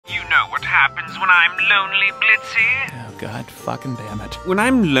happens when I'm lonely, Blitzø. Oh, God fucking damn it. When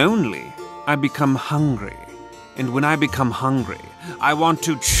I'm lonely, I become hungry. And when I become hungry, I want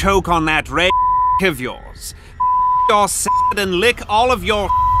to choke on that red of yours, your sad and lick all of your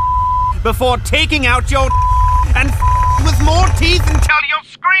before taking out your and with more teeth until you're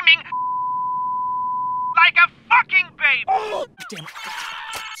screaming like a fucking baby. Oh, damn it.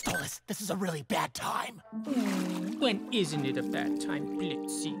 Stolas, this is a really bad time. When isn't it a bad time,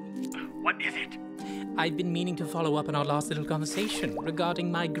 Blitzø? What is it? I've been meaning to follow up on our last little conversation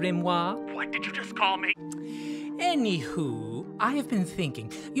regarding my grimoire. What did you just call me? Anywho, I have been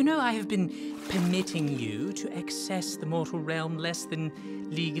thinking. You know, I have been permitting you to access the mortal realm less than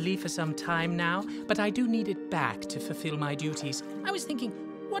legally for some time now, but I do need it back to fulfill my duties. I was thinking,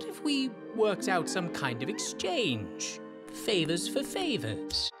 what if we worked out some kind of exchange? Favors for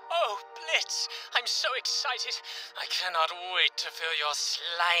favors. Oh, Blitz, I'm so excited. I cannot wait to feel your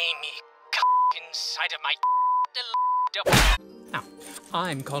slimy inside of my Now,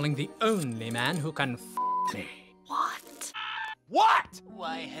 I'm calling the only man who can me. What? What?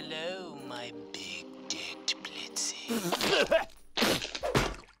 Why, hello, my big dick Blitzy.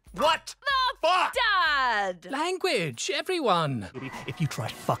 What the fuck? Dad! Language, everyone. If you try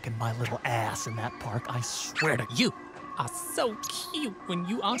fucking my little ass in that park, I swear to You are so cute when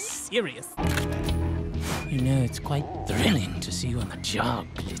you are serious. You know, it's quite thrilling to see you on the job,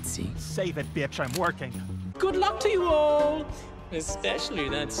 Blitzy. save it, bitch. I'm working. Good luck to you all. Especially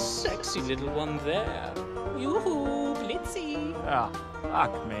that sexy little one there. Yoo-hoo, Blitzy. Oh,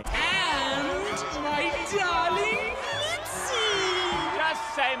 fuck me. And my darling Blitzy.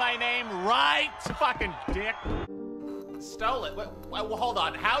 Just say my name right, fucking dick. Stole it. Well, hold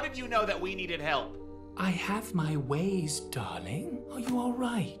on. How did you know that we needed help? I have my ways, darling. Are you all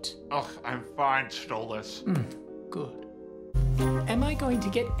right? Oh, I'm fine, Stolas. Good. Am I going to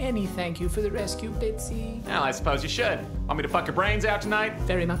get any thank you for the rescue, Blitzy? Well, I suppose you should. Want me to fuck your brains out tonight?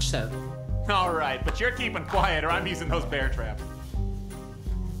 Very much so. All right, but you're keeping quiet or I'm using those bear traps.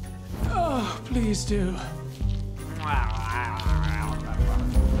 Oh, please do.